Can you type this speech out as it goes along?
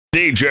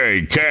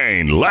DJ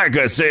Kane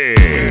Legacy.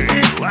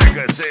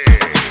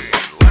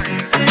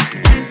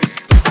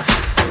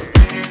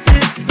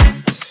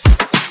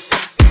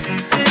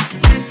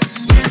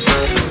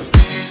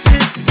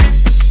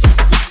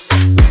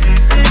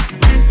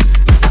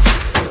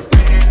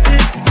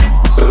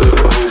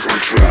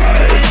 Overdrive.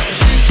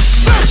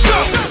 Let's go.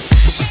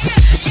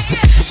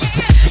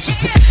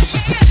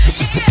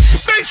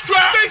 Bass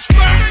drop.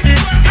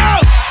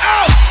 Out.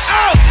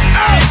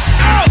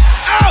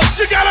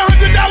 You got $100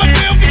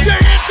 bill, get your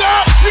hands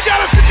up. You got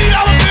a $50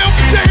 bill,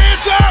 get your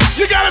hands up.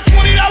 You got a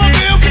 $20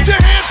 bill, get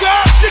your hands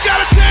up. You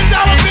got a $10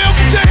 bill,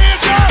 get your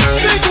hands up.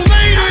 Single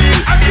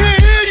ladies, I can't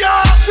hear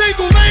y'all.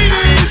 Single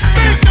ladies,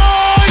 make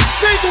noise.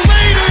 Single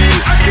ladies,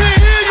 I can't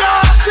hear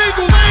y'all.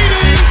 Single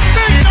ladies,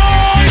 make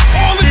noise.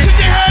 All the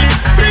chicken heads,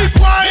 be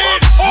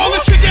quiet. All the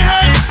chicken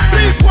heads,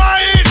 be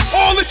quiet.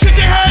 All the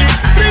chicken heads,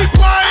 be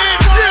quiet.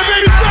 Yeah,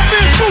 baby, stop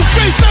this. Move,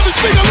 face 7,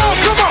 sing along,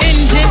 come on.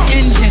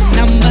 Engine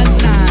number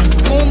 9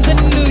 on the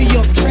New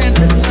York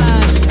Transit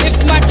line. If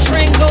my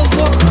train goes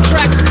off the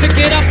track, pick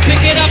it up.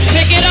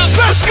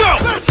 Let's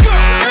go.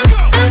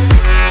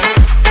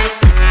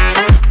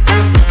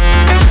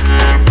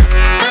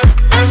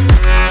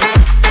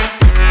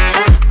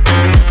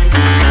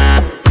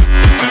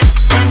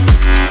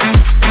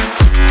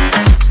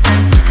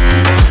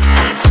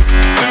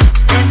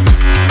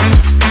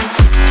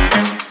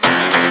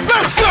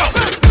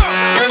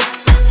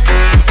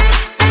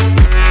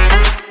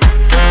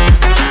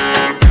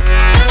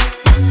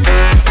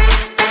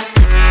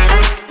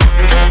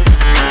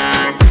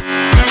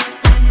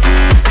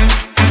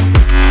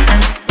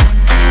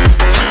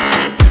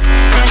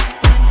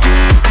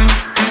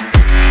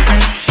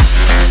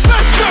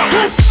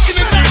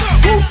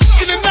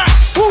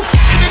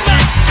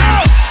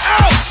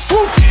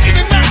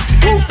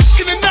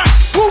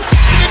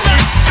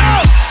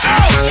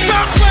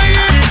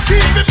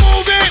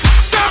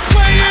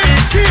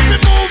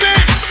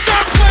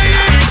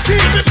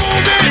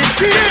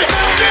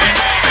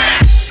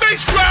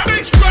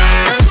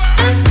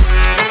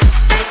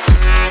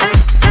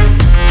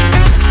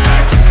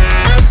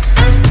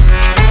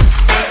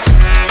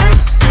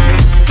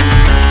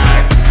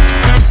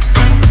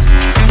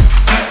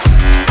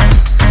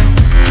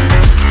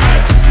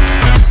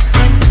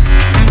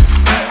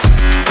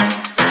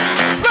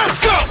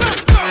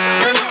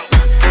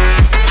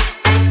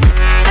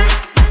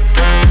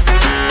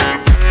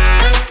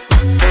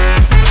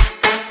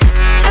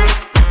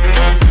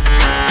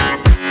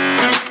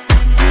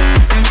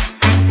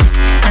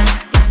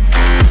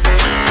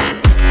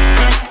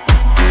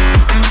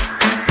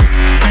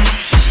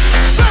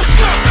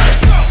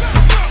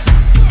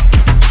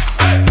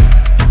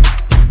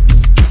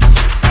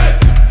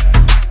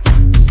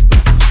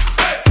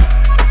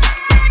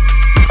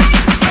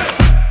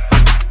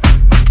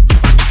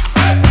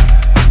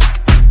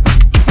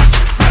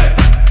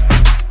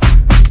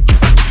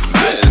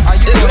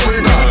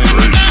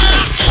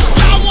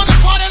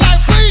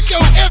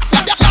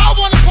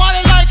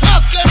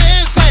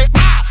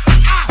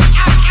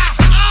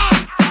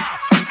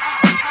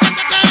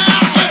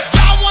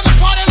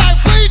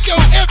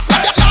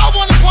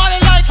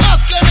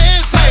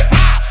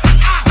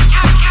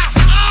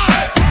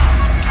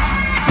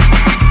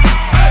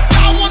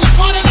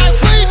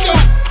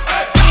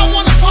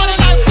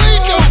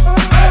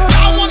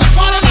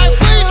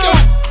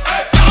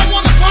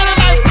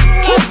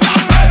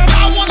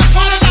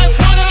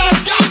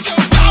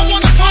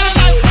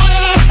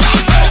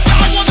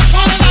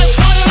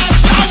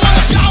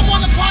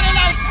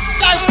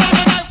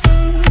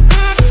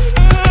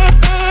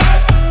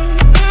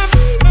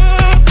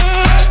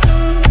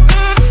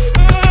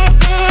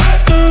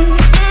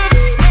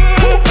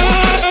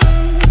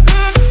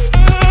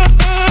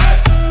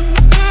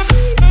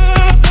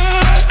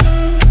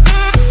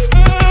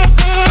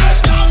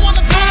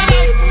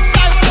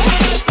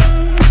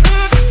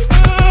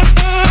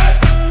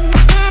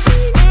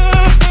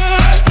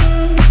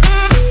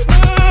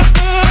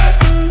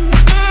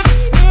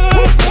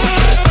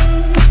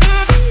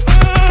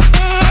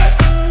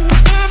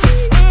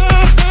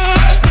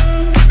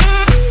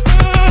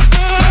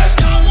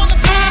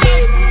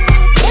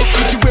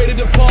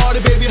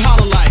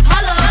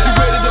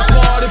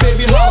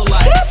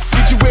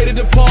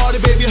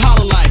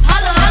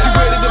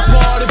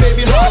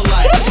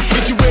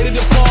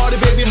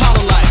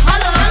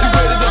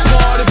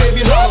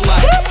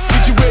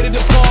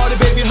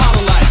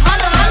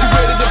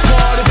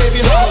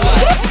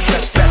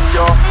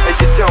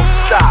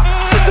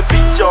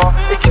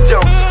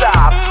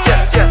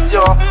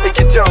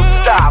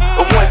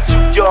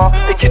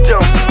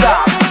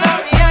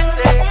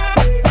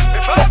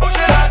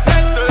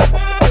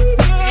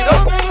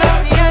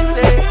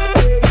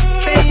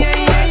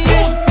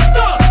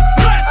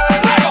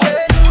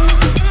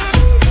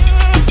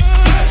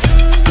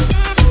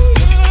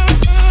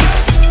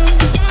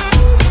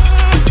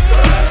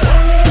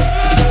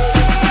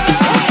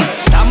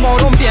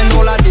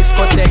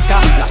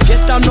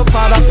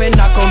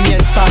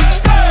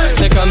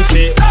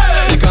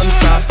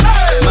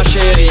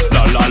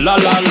 la la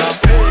la la.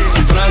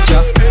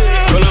 Francia,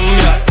 con la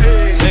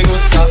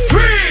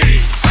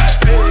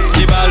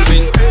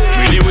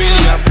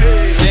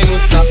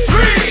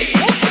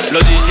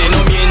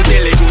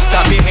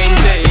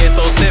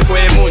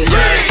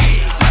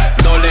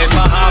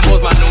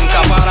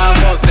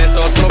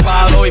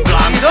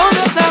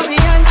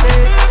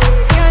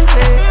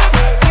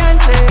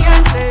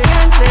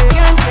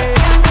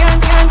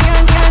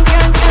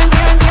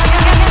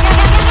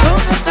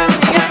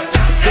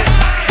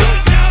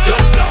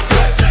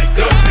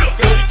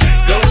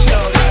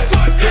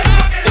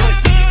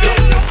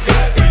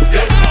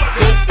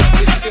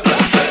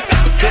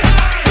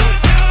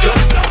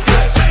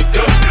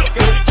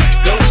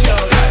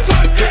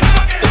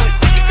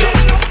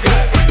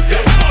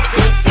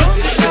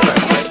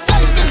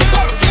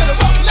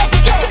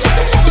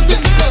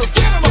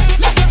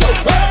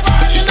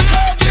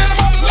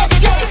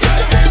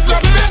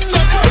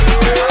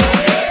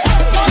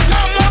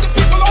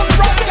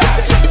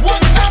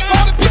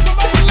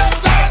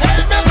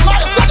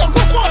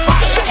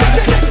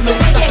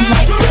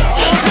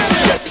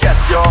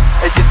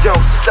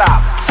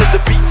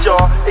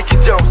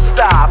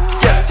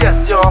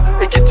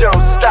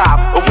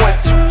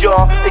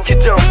make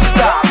you don't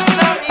stop.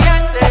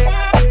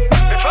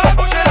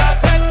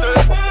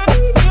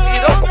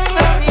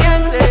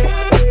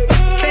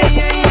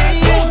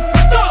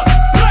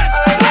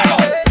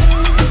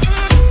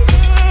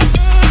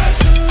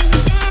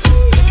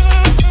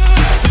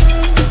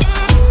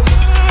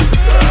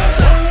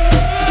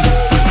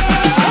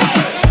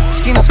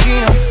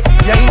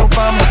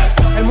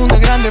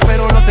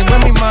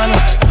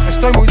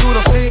 Estoy muy duro,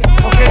 sí,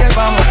 ok, ahí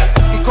vamos.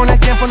 Y con el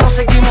tiempo nos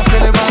seguimos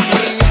elevando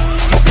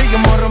y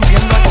seguimos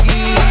rompiendo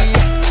aquí.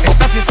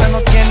 Esta fiesta no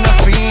tiene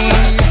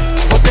fin.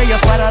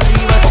 Botellas para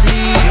arriba,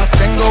 sí. Los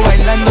tengo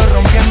bailando,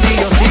 rompiendo y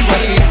yo sigo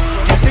aquí.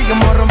 Y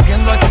seguimos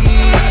rompiendo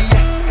aquí.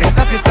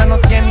 Esta fiesta no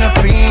tiene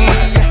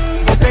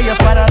fin. Botellas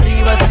para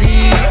arriba,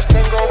 sí. Los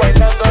tengo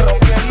bailando,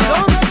 rompiendo.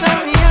 ¿Dónde está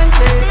mi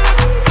ante?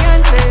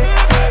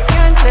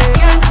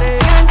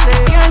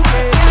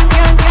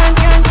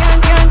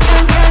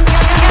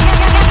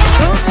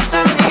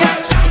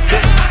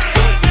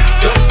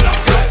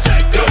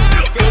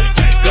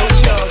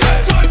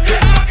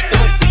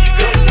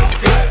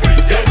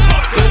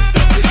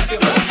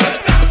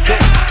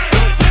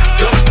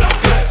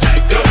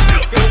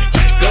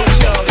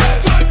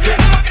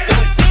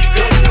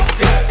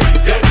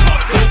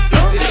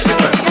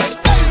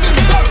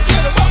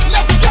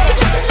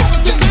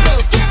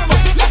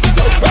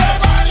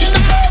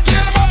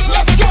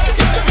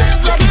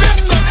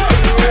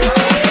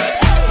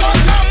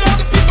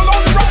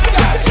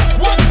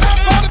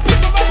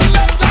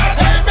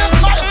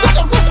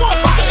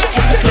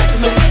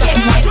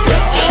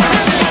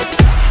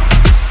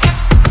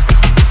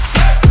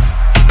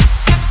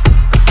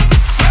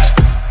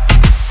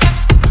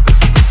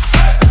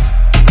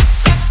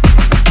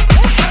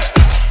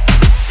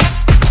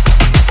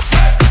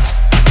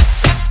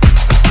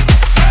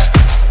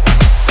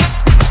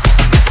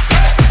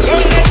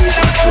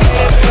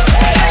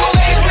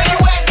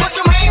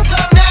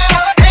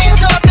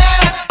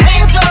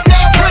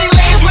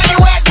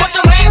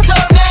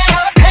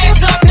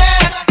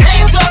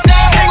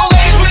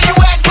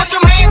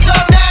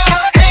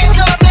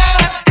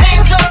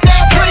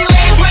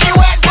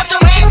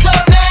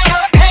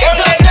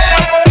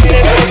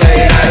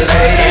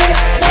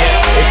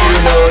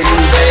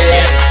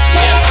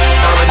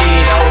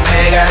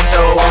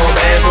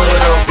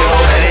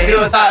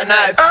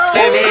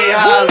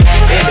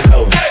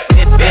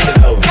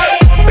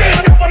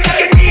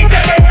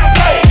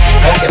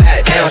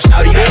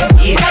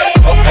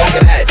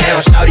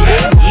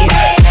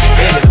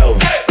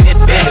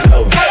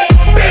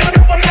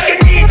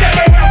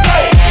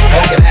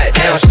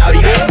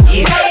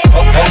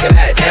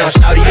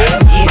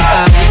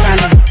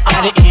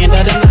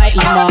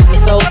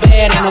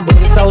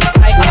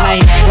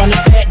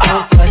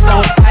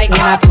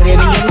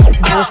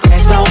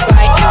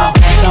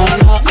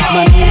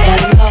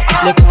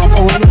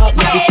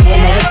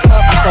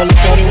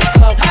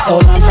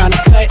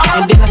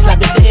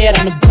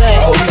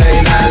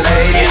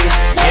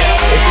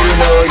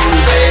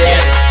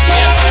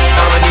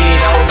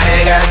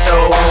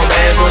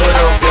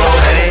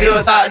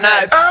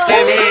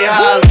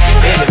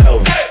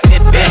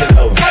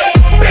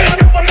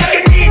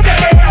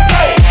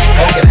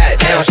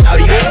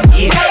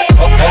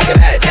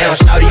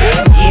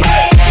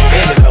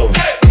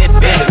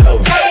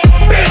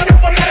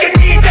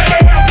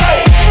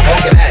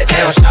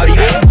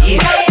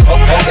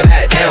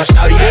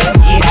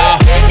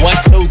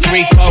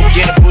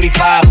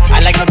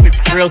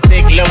 Real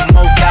thick, little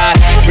more thighs.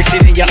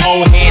 Richer than your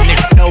own hand,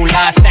 nigga, no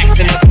lies. Stacks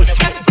in the push,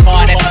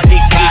 hard at the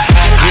G-Sky.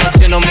 Real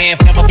gentleman,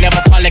 never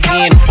call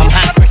again. I'm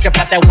hot, fresh up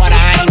out that water,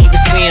 I ain't even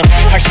swim.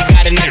 Her, she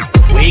got a nigga,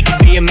 well, he could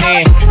be a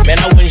man. Man,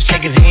 I wouldn't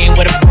shake his hand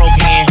with a broke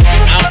hand.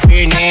 I don't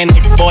fear nan,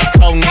 nigga, boy,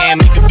 Conan.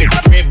 Make a big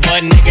drip,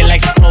 but nigga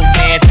like some pole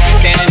dance.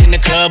 Standing in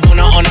the club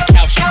on the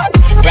couch.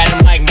 Grab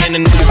the mic, man,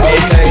 the nigga.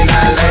 Okay,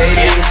 now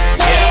ladies,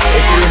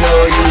 if you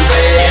know you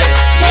bad,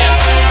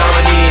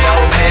 I'ma need no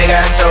man,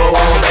 got your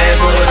own man,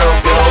 put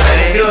up your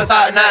hand. If you a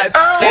thought not,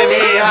 let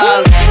me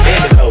holler.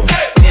 Bend it over,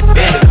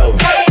 bend it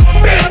over.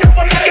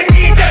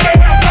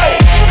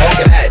 Fuck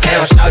that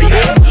down, shout you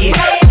eat.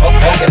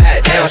 Fuck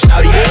that down,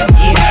 shout you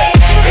eat.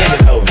 Bend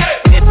it over,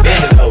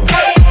 bend it over.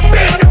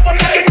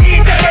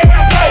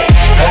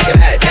 Fuck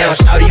that down,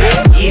 shout you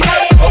eat.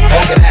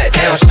 Fuck that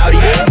down, shout you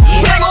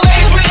eat. Single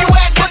ladies, where you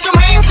at? Put your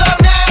hands up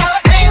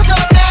now. Hands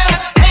up now.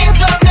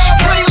 Hands up now.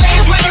 Pretty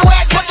ladies, where you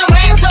at? Put your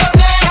hands up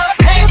now.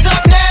 Hands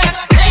up now.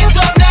 Hands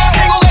up now.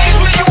 Single ladies,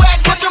 where you at?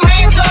 Put your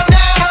hands up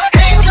now.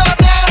 Hands up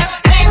now.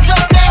 Hands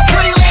up now.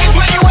 Pretty ladies,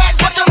 where you at?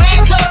 Put your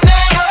hands up now.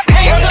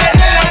 Hands up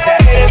now.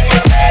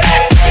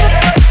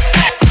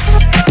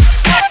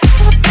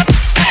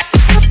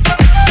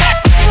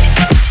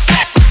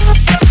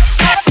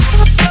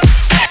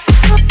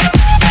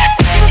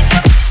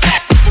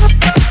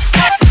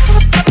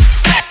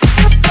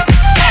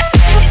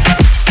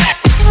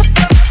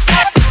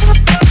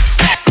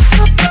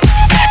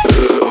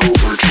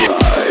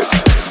 Overdrive.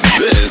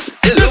 This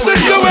This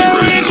is the way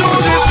we do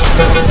this.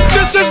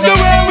 This is the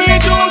way we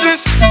do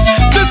this.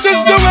 This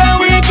is the way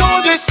we do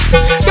this.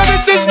 So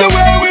this is the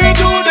way we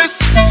do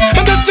this.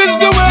 And this is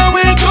the way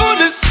we do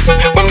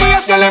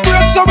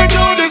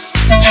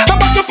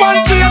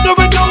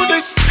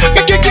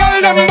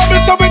them bubble,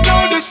 so we do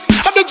this.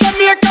 At the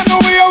Jamaican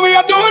way we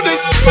are do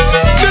this.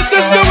 This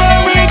is the way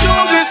we do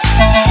this.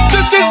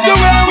 This is the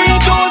way we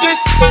do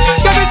this.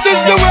 So this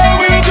is the way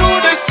we do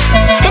this.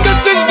 And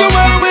this is the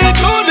way we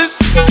do this.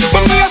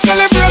 When we are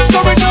celebrate,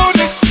 so we do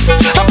this.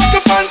 About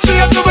the fancy,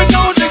 so we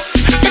do this.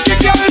 Make you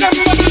girl them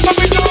bubble, so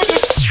we do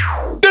this.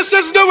 This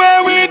is the way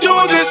we do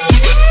this.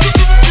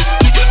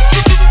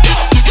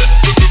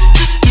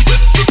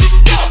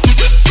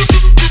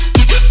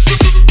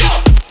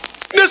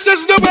 This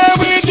is the way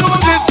we do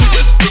this.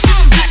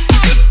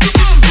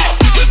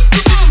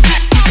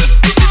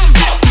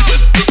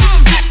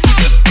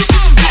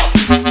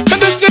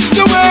 And this is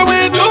the way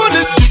we do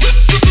this.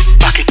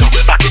 Back it up,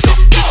 back it up.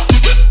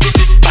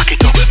 Back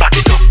it up, back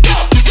it up.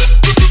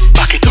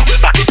 Back it up,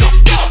 back it up.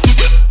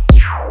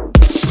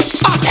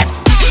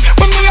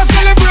 When we are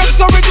celebrate,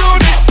 so we do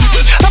this.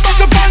 About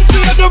the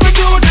party, so we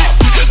do this.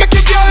 Make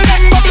you girl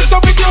them bubble, so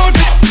we do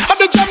this. At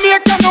the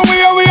Jamaican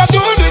way we are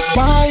do this.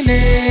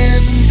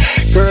 Whining,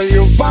 girl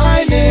you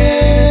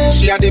whining.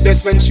 She had the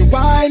best when she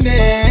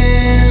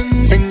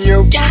whining. When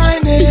you're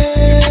whining,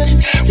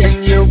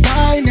 when you're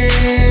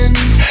whining,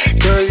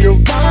 girl you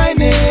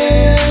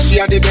whining. She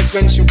had the best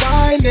when she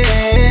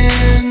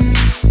whining.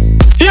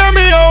 Hear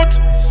me out.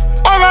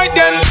 Alright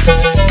then,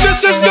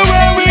 this is the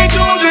way we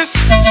do this.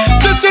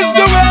 This is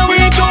the way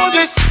we do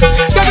this.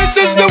 So this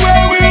is the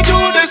way we do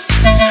this.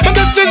 And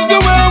this is the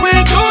way we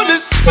do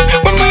this.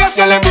 When we are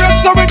celebrate,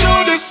 so we do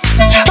this.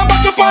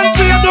 About the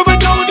party, so we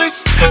do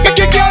this.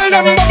 Make you girl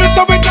them bubble,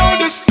 so we do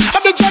this.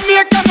 At the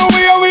Jamaican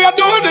way we are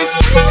do this.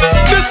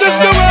 This is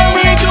the way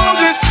we do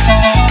this.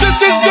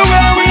 This is the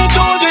way we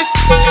do this.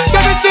 So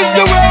this is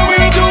the way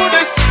we do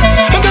this.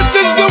 And this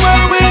is the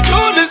way we do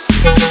this.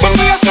 When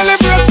we are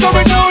celebrate, so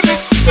we do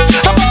this.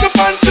 About the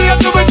party,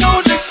 so we do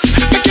this.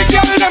 Make you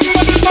girl them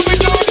bubble, so we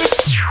do this.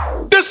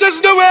 This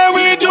is the way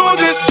we do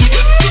this.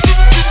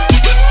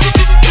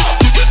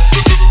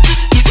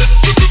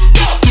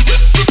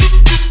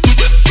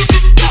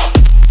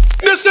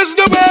 This is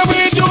the way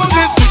we do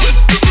this.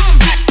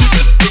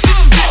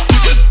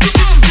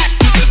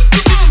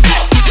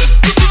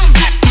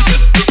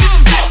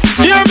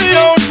 Hear me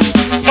out.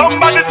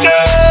 Somebody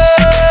say,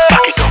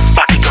 back it up,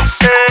 back it up.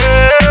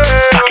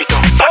 Back it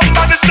up, back it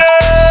up. Somebody say,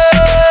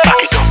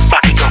 back it up,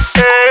 back it up.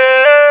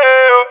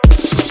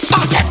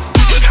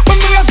 When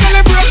we are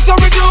celebrate, so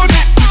we do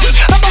this.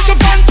 About the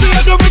party,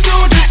 so we do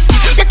this.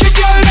 Make you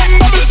girl them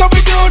bubble, so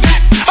we do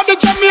this. At the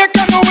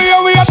Jamaican way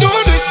we are do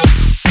this.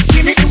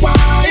 Give me the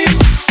wine,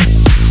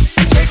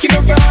 I'm taking a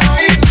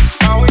ride.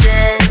 Oh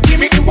yeah, give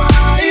me the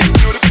wine,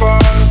 beautiful.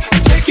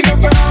 I'm taking a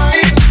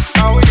ride.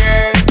 Oh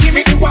yeah, give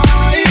me the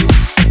wine,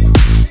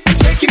 I'm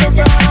taking a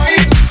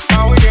ride.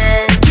 Oh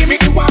yeah, give me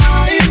the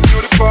wine,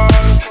 beautiful.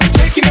 I'm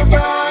taking a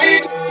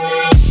ride.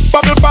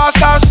 Bubble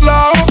fast or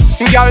slow,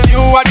 girl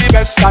you are the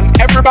best and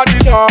everybody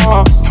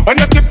know. When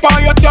you tip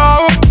on your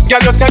toe,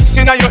 girl you're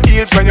sexy on your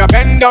heels when you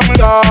bend down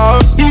low.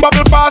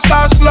 Bubble fast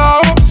or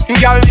slow,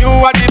 girl you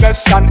are the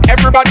best and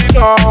everybody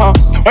know.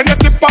 When you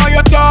tip on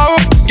your toe,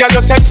 girl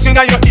you're sexy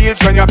on your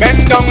heels when you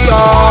bend down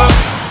low.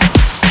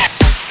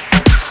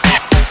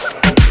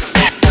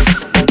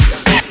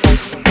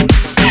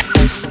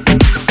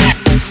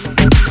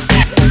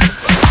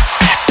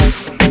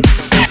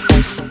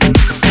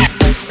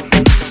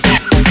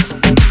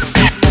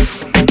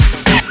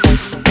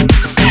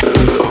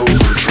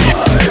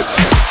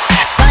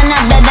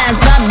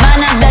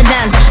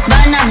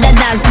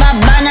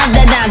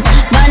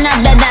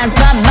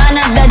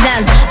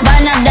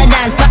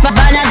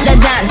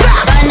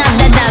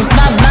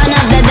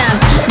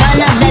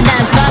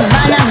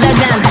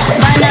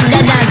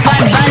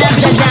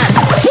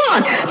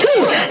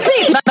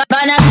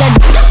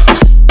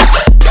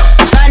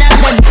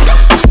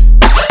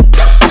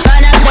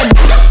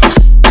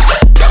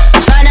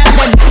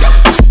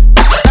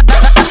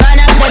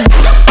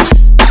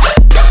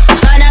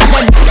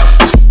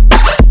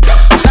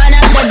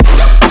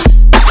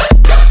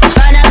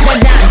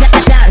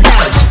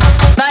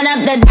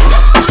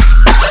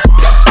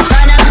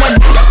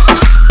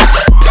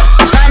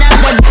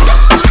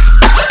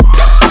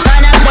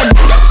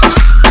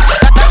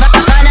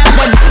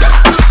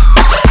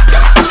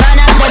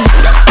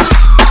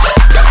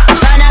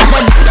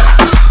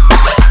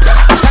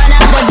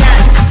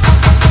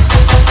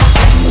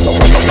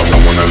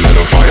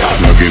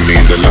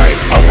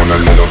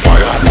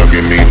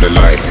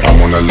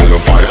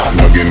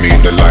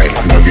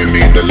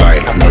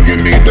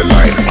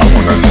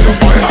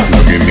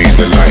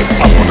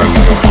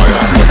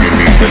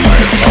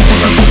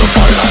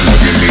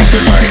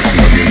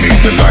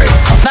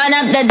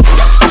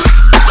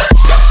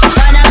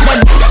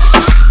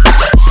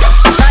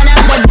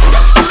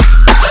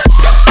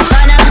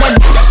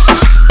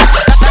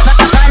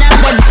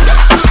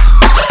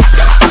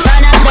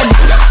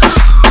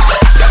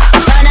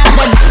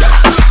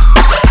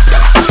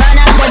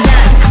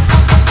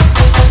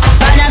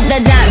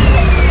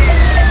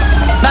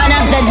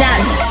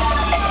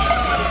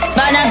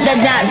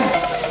 the dance.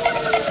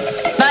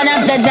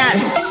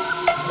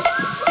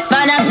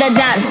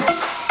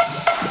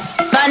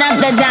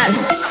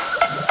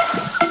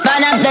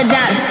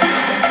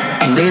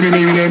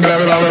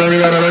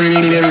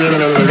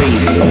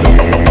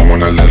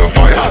 want a little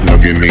fire, no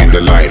give me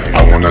the light.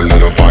 I want a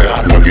little fire,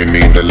 no give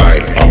me the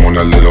light. I want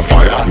a little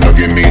fire, no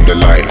give me the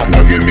light.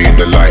 No give me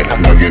the light,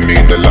 no give me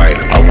the light.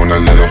 I want a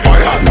little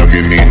fire, no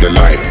give me the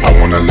light. I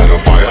want a little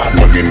fire,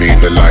 no give me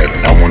the light.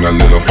 I want a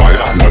little fire,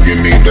 no give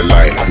me the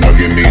light. No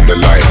give me the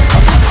light.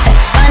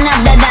 Burn up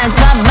the dance,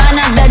 burn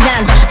up the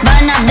dance,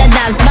 burn up the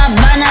dance,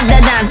 burn up the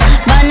dance,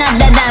 burn up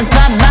the dance,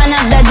 burn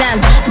up the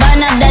dance,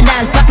 burn up the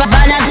dance,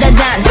 burn up the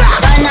dance,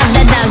 burn up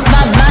the dance,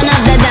 burn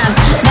up the dance,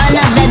 burn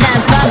up the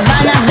dance,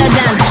 burn up the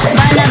dance,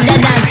 burn up the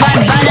dance,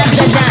 burn up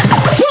the dance.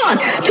 1,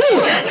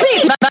 2,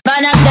 3,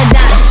 burn up the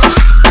dance,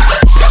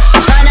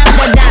 burn up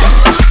the dance,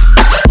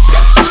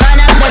 burn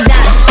up the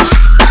dance,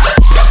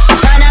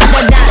 burn up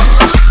the dance,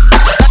 burn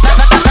up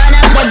the dance, burn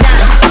up the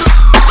dance.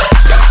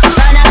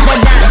 Burn up the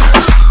dance,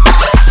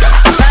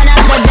 burn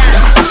up the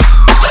dance,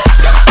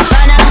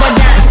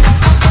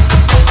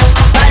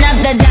 burn up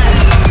the dance, burn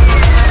up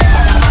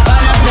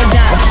the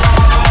dance,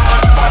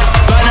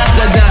 burn up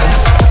the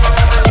dance,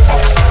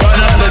 burn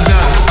up the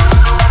dance,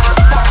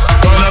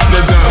 burn up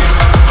the dance,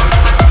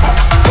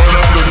 burn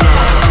up the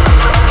dance,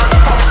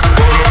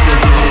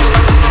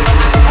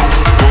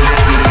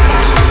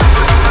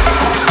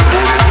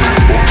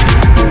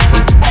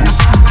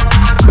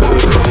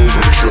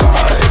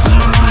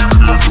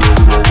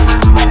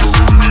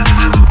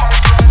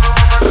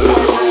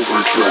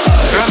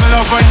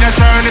 When you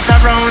turn it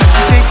around,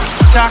 tick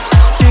tock,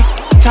 tick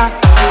tock.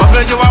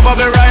 Bubble you a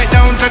bubble right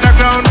down to the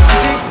ground.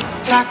 Tick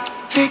tock,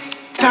 tick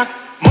tock.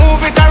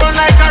 Move it around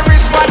like a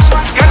wristwatch.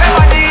 Get the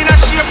body in a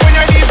shape when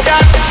you leave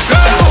that.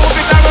 Girl, move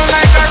it around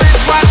like a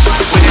wristwatch.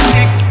 With the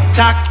tick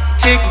tock,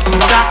 tick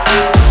tock.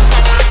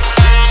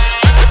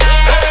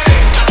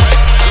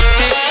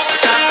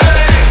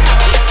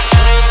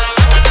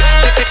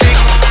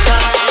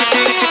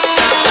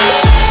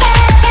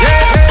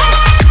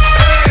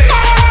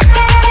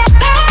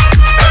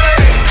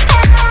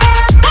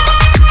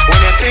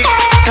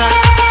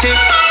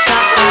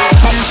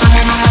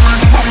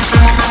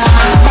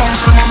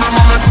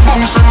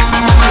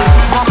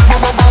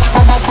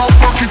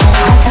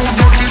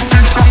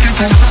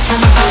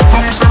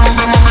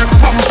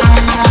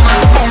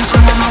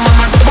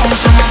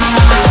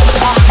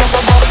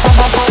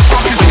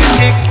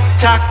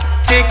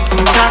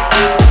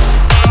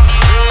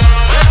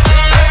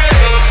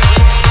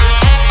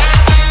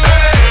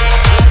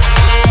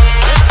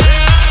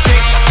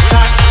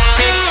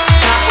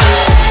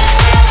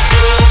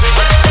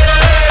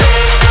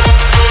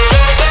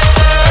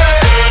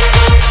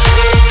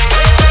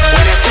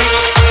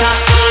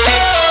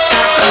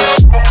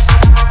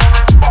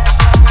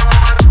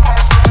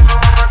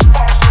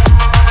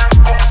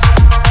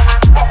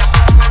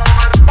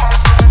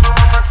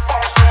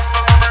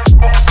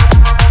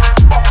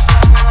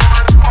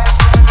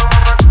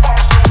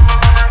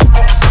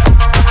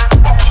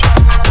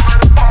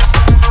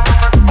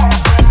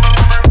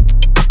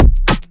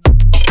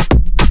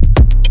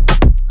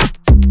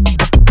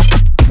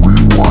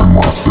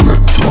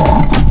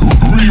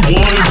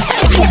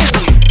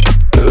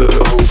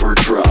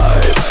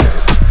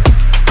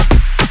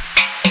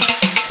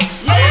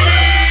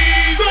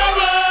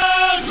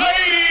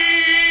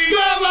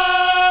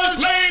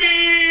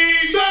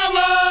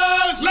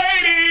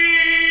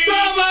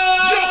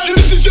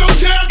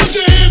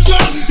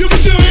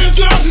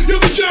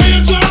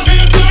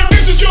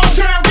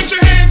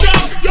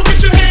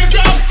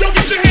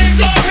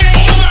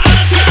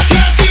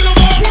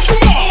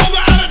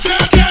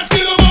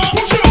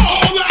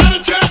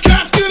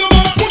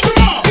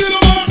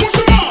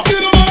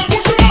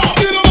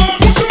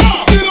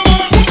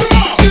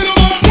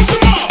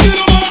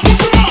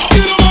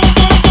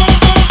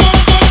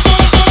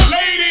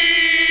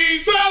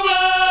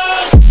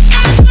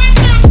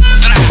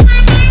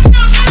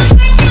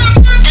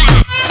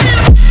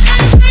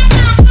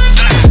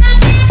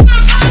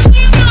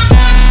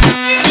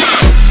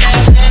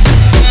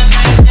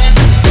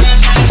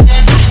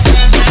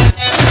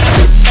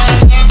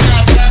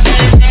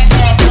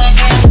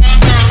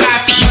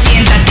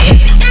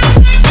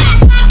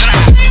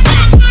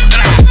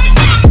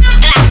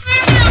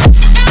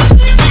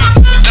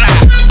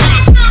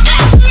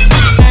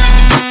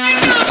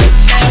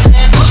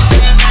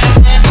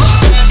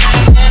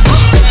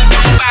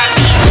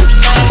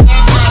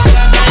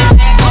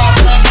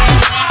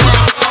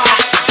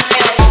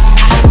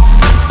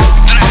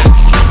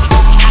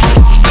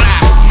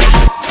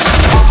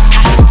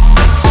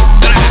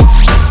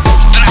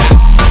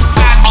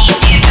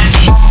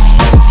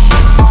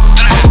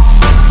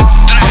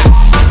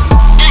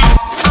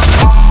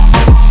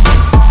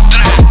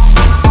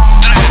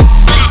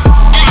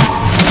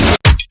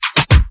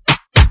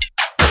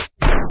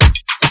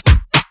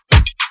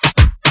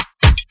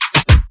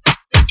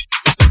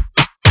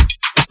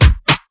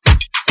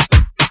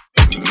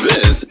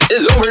 This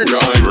is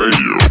Overdrive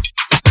Radio.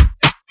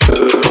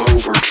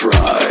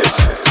 Overdrive.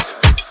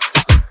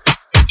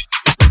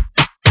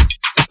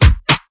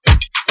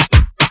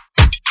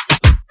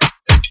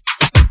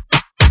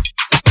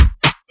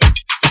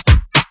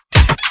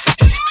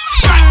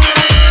 Shut the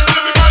hands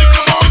of the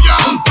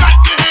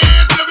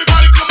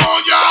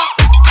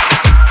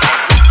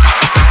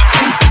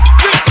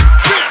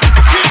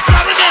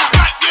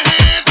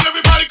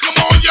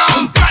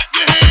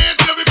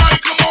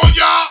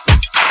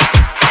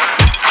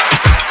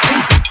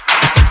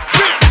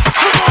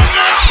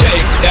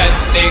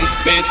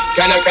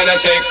Donna, can I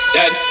shake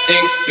that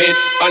thing? Miss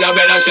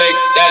Annabella, shake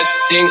that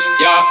thing.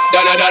 Yeah,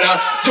 Donna,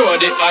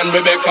 Jody and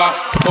Rebecca.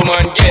 Come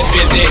on, get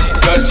busy.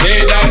 Just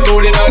shake that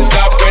booty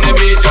non-stop when the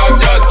beat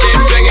drop. Just keep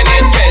swinging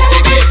it, get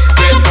jiggy.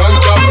 Get drunk,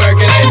 up,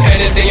 percolate.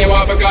 Anything you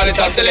want, forgot it,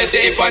 oscillate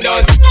if I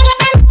don't.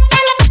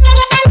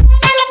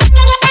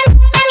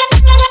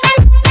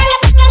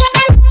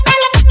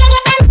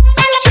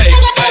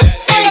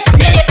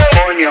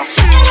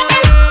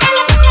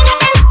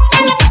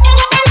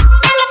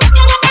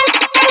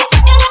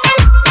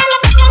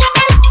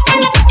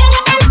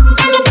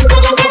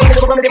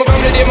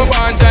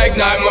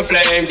 Ignite my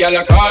flame, girl,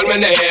 I call my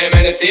name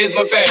and it is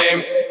my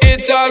fame.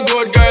 It's all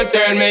good, girl,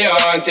 turn me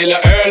on till the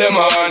early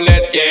morn.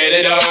 Let's get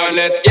it on,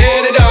 let's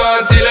get it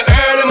on till the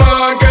early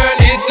morn, girl.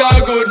 It's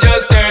all good,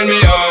 just turn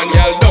me on,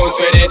 girl. Don't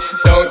sweat it,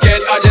 don't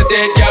get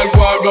agitated, girl.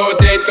 Go and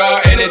rotate,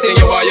 car anything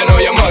you want, you know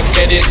you must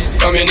get it.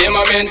 From your name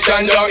I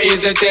mention, now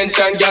ease the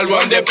tension, girl.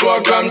 Run the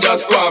program,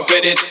 just go and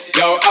with it.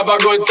 Yo, have a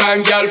good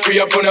time, girl. Free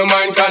up on your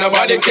mind, can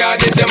nobody care.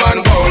 This a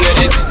man won't let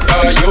it.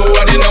 You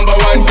are the number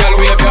one, girl.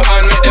 Wave your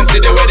hand, let them see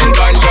the wedding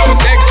band. Yo,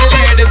 sexy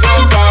ladies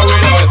want power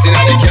with us, in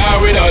the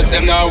car with us,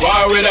 them now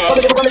war with us.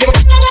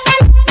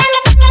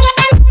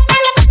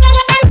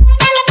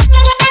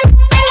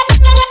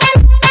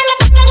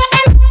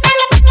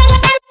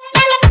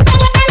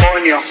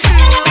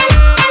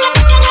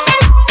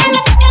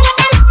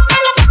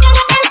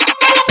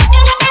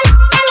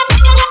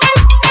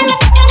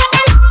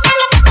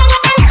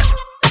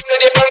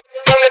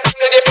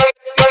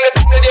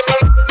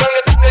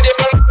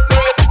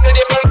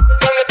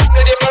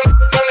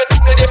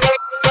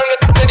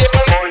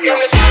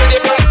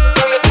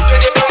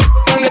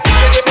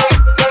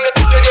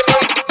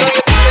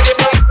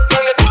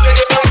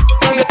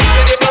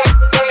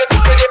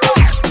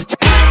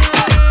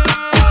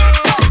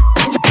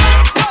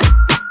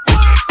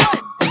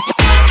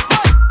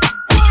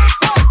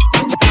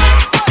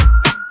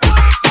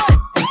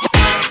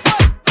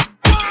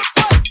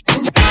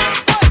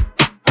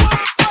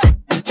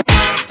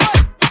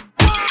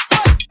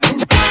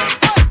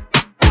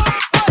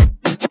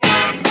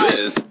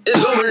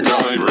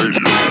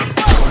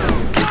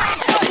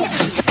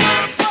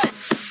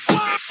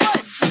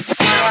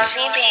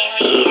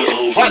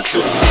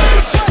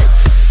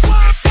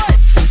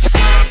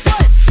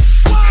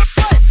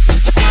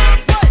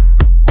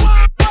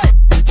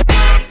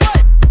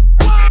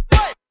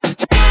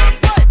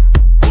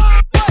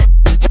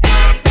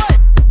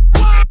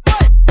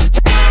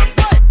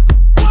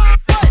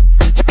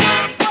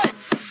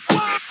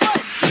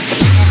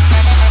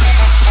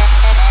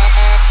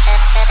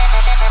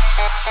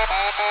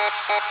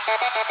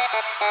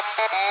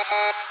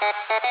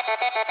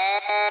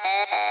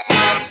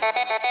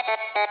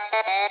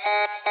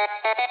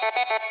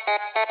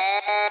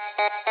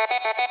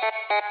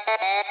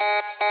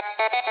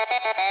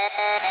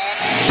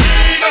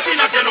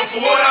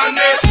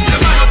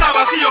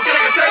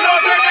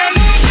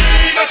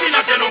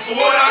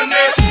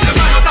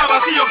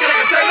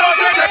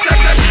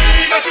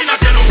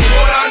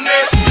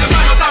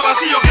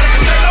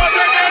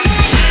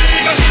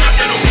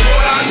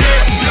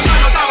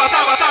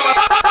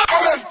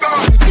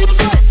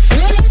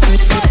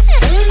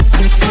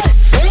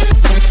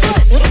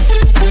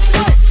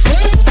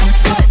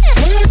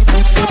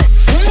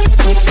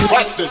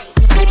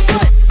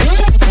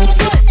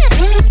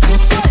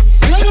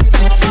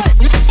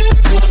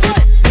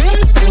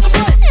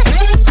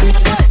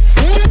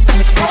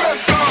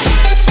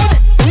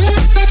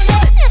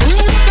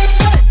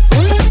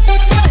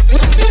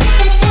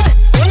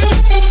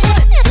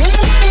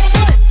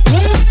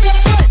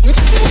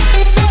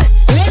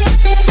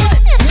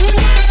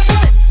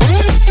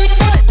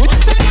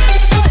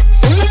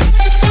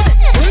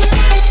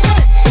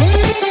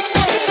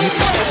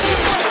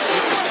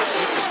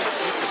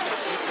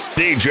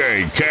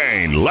 DJ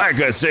Kane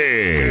Legacy.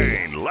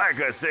 Kane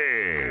Legacy.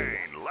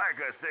 Kane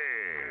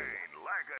Legacy.